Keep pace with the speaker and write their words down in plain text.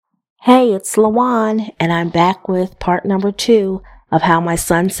Hey, it's Lawan, and I'm back with part number 2 of how my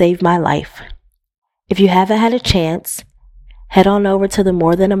son saved my life. If you haven't had a chance, head on over to the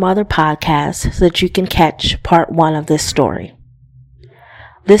More Than a Mother podcast so that you can catch part 1 of this story.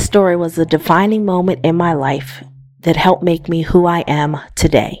 This story was a defining moment in my life that helped make me who I am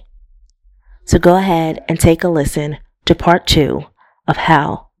today. So go ahead and take a listen to part 2 of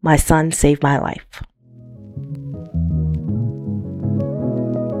how my son saved my life.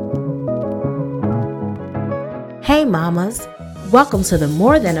 Hey mamas, welcome to the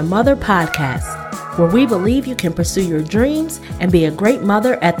More Than a Mother podcast, where we believe you can pursue your dreams and be a great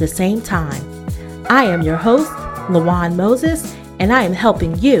mother at the same time. I am your host, Lawan Moses, and I am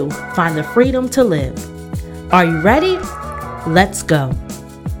helping you find the freedom to live. Are you ready? Let's go.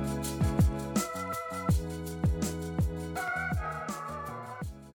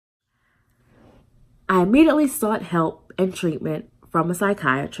 I immediately sought help and treatment from a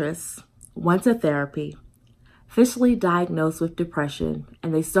psychiatrist, went to therapy, officially diagnosed with depression,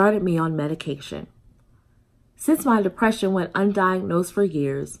 and they started me on medication. Since my depression went undiagnosed for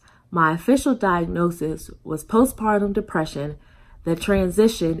years, my official diagnosis was postpartum depression that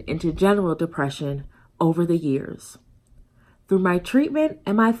transitioned into general depression over the years. Through my treatment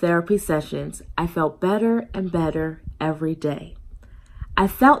and my therapy sessions, I felt better and better every day. I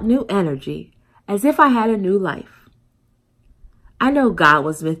felt new energy, as if I had a new life. I know God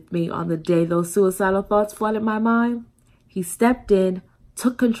was with me on the day those suicidal thoughts flooded my mind. He stepped in,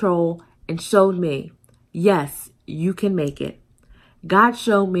 took control, and showed me, yes, you can make it. God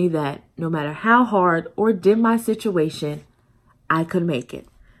showed me that no matter how hard or dim my situation, I could make it.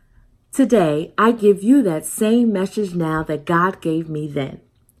 Today, I give you that same message now that God gave me then.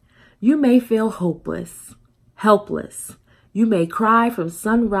 You may feel hopeless, helpless. You may cry from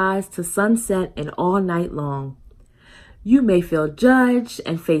sunrise to sunset and all night long. You may feel judged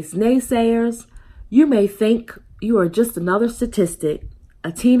and face naysayers. You may think you are just another statistic,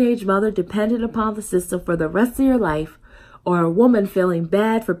 a teenage mother dependent upon the system for the rest of your life, or a woman feeling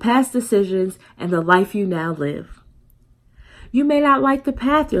bad for past decisions and the life you now live. You may not like the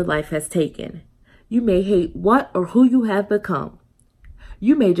path your life has taken. You may hate what or who you have become.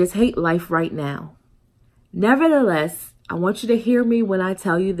 You may just hate life right now. Nevertheless, I want you to hear me when I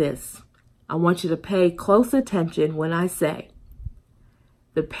tell you this. I want you to pay close attention when I say,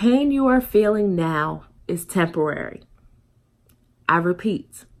 the pain you are feeling now is temporary. I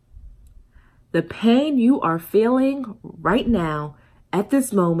repeat, the pain you are feeling right now at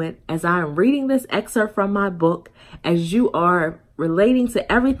this moment, as I am reading this excerpt from my book, as you are relating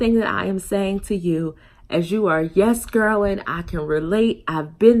to everything that I am saying to you, as you are, yes, girl, and I can relate.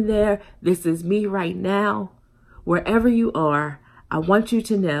 I've been there. This is me right now. Wherever you are, I want you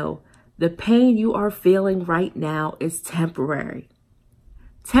to know the pain you are feeling right now is temporary.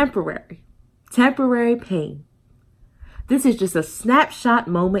 Temporary pain. This is just a snapshot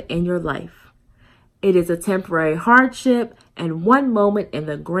moment in your life. It is a temporary hardship and one moment in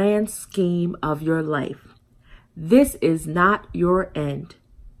the grand scheme of your life. This is not your end.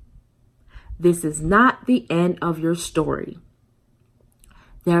 This is not the end of your story.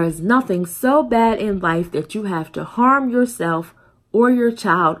 There is nothing so bad in life that you have to harm yourself or your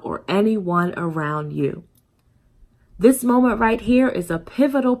child or anyone around you. This moment right here is a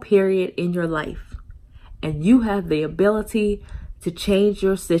pivotal period in your life, and you have the ability to change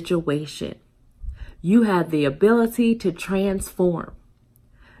your situation. You have the ability to transform.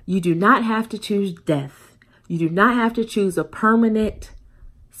 You do not have to choose death. You do not have to choose a permanent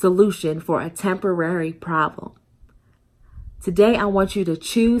solution for a temporary problem. Today, I want you to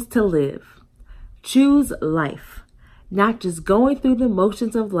choose to live. Choose life. Not just going through the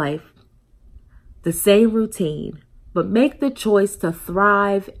motions of life, the same routine, but make the choice to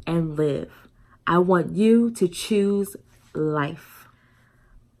thrive and live. I want you to choose life.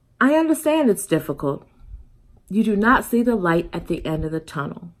 I understand it's difficult. You do not see the light at the end of the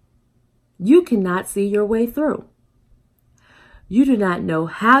tunnel. You cannot see your way through. You do not know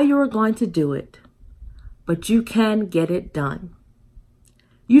how you are going to do it, but you can get it done.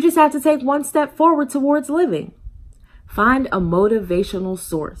 You just have to take one step forward towards living. Find a motivational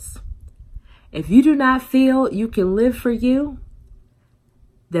source. If you do not feel you can live for you,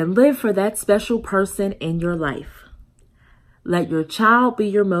 then live for that special person in your life. Let your child be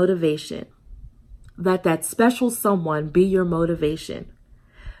your motivation. Let that special someone be your motivation.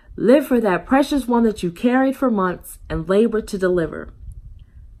 Live for that precious one that you carried for months and labored to deliver.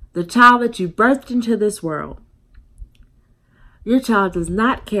 The child that you birthed into this world. Your child does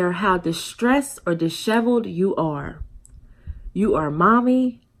not care how distressed or disheveled you are. You are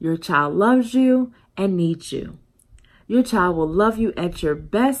mommy, your child loves you and needs you. Your child will love you at your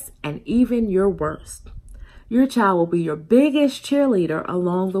best and even your worst. Your child will be your biggest cheerleader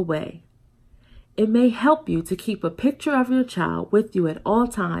along the way. It may help you to keep a picture of your child with you at all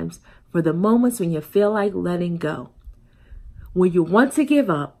times for the moments when you feel like letting go. When you want to give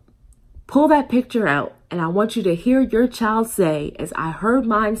up, pull that picture out, and I want you to hear your child say, as I heard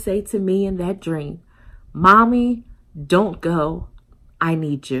mine say to me in that dream, "Mommy, don't go. I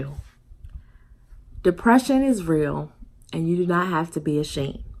need you." Depression is real, and you do not have to be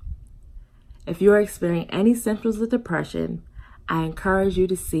ashamed. If you are experiencing any symptoms of depression, I encourage you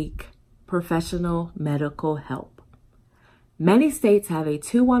to seek professional medical help. Many states have a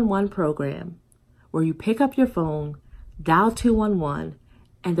 211 program where you pick up your phone, dial 211,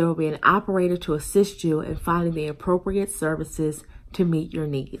 and there will be an operator to assist you in finding the appropriate services to meet your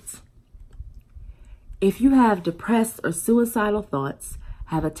needs. If you have depressed or suicidal thoughts,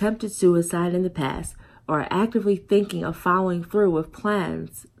 have attempted suicide in the past, or are actively thinking of following through with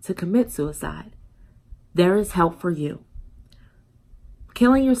plans to commit suicide, there is help for you.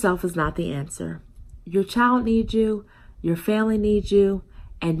 Killing yourself is not the answer. Your child needs you, your family needs you,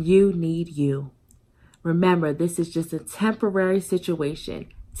 and you need you. Remember, this is just a temporary situation,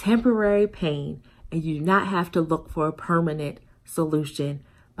 temporary pain, and you do not have to look for a permanent solution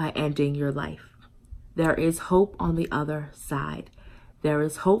by ending your life. There is hope on the other side. There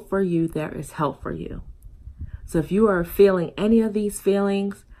is hope for you. There is help for you. So if you are feeling any of these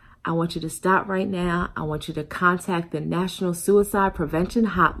feelings, I want you to stop right now. I want you to contact the National Suicide Prevention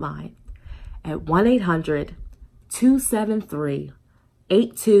Hotline at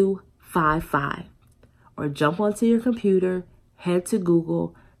 1-800-273-8255, or jump onto your computer, head to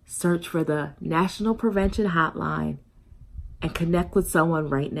Google, search for the National Prevention Hotline, and connect with someone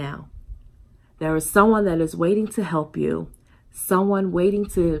right now. There is someone that is waiting to help you, someone waiting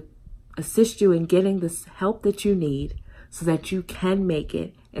to assist you in getting this help that you need so that you can make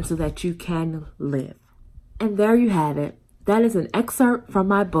it and so that you can live. And there you have it. That is an excerpt from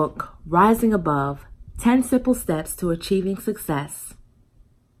my book, Rising Above, 10 Simple Steps to Achieving Success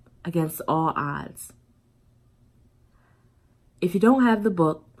Against All Odds. If you don't have the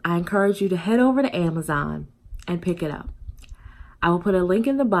book, I encourage you to head over to Amazon and pick it up. I will put a link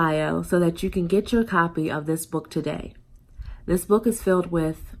in the bio so that you can get your copy of this book today. This book is filled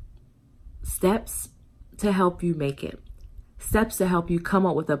with steps to help you make it. Steps to help you come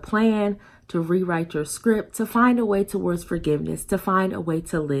up with a plan, to rewrite your script, to find a way towards forgiveness, to find a way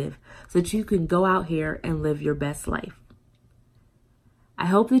to live so that you can go out here and live your best life. I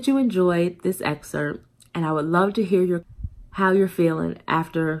hope that you enjoyed this excerpt, and I would love to hear how you're feeling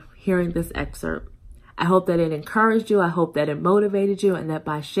after hearing this excerpt. I hope that it encouraged you. I hope that it motivated you, and that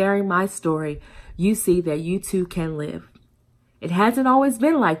by sharing my story, you see that you too can live. It hasn't always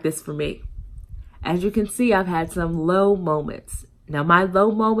been like this for me. As you can see, I've had some low moments. Now, my low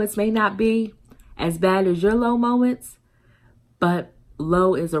moments may not be as bad as your low moments, but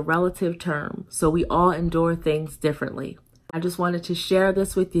low is a relative term, so we all endure things differently. I just wanted to share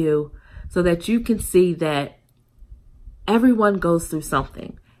this with you so that you can see that everyone goes through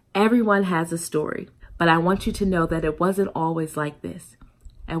something. Everyone has a story, but I want you to know that it wasn't always like this.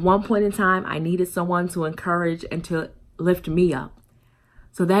 At one point in time, I needed someone to encourage and to lift me up.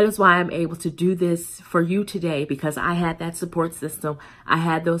 So that is why I'm able to do this for you today, because I had that support system. I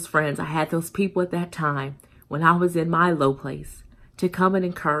had those friends. I had those people at that time when I was in my low place to come and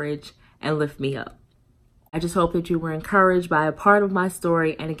encourage and lift me up. I just hope that you were encouraged by a part of my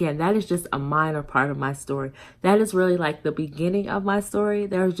story. And again, that is just a minor part of my story. That is really like the beginning of my story.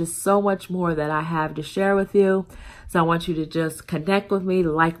 There's just so much more that I have to share with you. So I want you to just connect with me,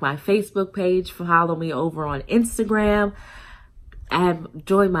 like my Facebook page, follow me over on Instagram, and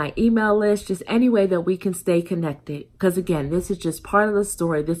join my email list, just any way that we can stay connected. Because again, this is just part of the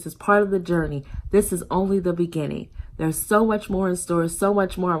story. This is part of the journey. This is only the beginning. There's so much more in store, so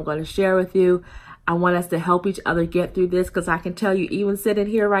much more I'm going to share with you. I want us to help each other get through this, because I can tell you, even sitting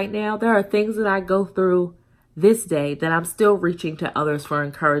here right now, there are things that I go through this day that I'm still reaching to others for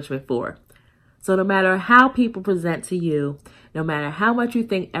encouragement for. So no matter how people present to you, no matter how much you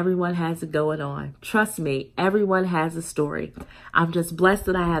think everyone has it going on, trust me, everyone has a story. I'm just blessed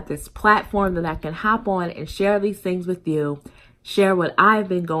that I have this platform that I can hop on and share these things with you, share what I've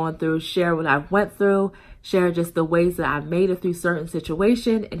been going through, share what I've went through, share just the ways that I've made it through certain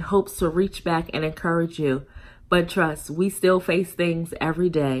situations in hopes to reach back and encourage you. But trust, we still face things every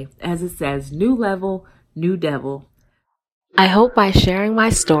day. As it says, new level, new devil. I hope by sharing my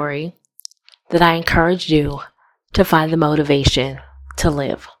story that I encouraged you to find the motivation to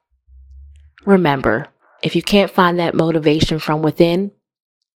live. Remember, if you can't find that motivation from within,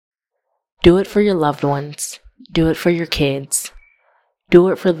 do it for your loved ones. Do it for your kids. Do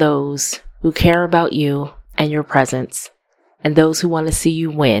it for those who care about you and your presence, and those who want to see you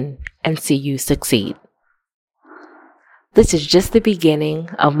win and see you succeed. This is just the beginning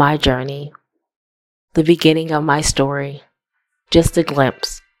of my journey, the beginning of my story, just a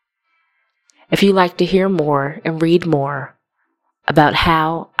glimpse. If you'd like to hear more and read more about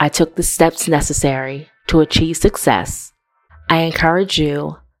how I took the steps necessary to achieve success, I encourage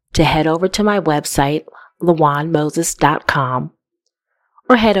you to head over to my website, lawanmoses.com,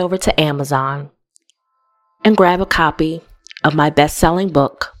 or head over to Amazon and grab a copy of my best-selling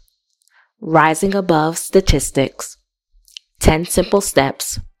book, Rising Above Statistics, 10 Simple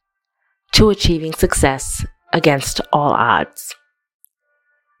Steps to Achieving Success Against All Odds.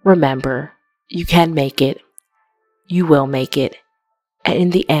 Remember, you can make it, you will make it, and in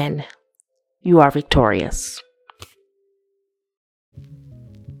the end, you are victorious.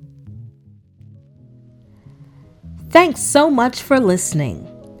 Thanks so much for listening.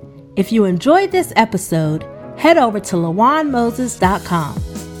 If you enjoyed this episode, head over to lawanmoses.com.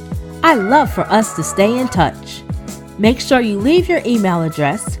 I love for us to stay in touch. Make sure you leave your email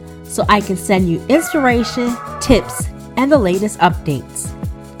address so I can send you inspiration, tips, and the latest updates.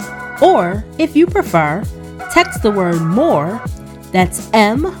 Or, if you prefer, text the word MORE, that's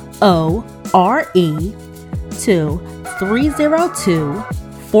MORE, to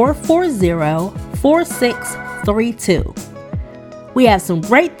 302-440-4632. We have some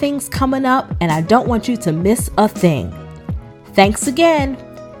great things coming up, and I don't want you to miss a thing. Thanks again.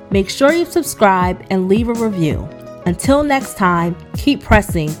 Make sure you subscribe and leave a review. Until next time, keep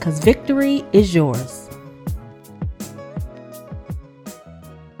pressing because victory is yours.